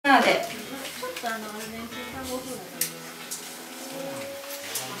まで。ちょっとあれね、単語風だね。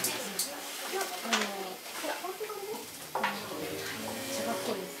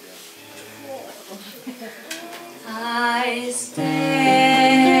I stand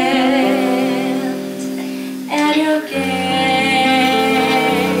at your gate,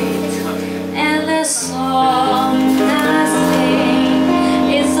 and the song I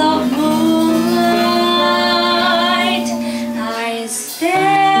sing is of moonlight. I stand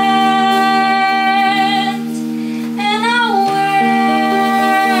and I wait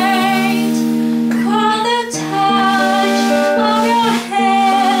for the touch of your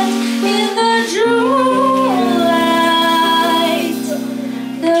hand in the moonlight.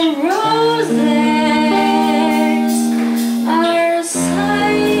 The roses are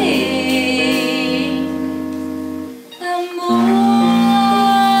sighing. The moonlight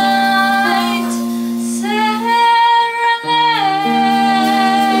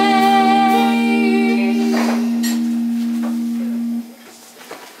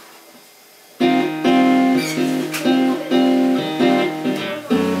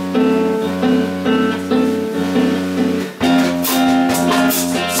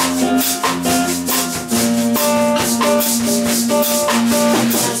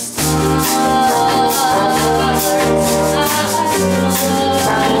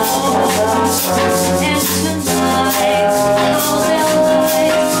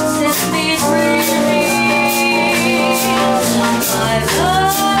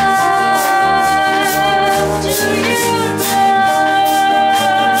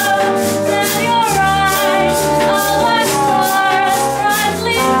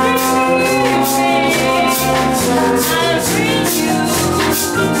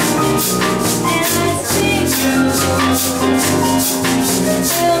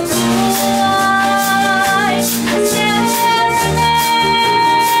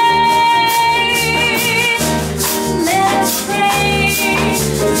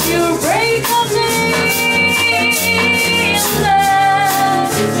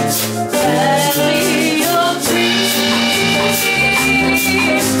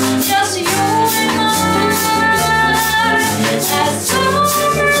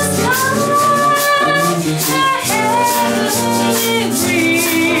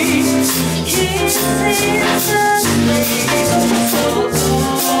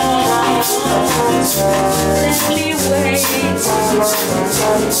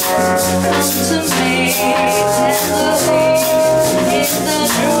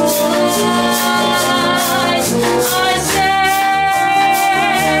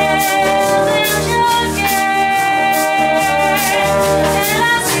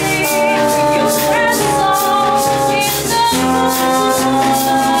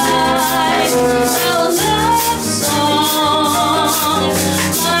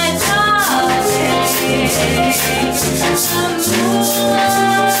I'm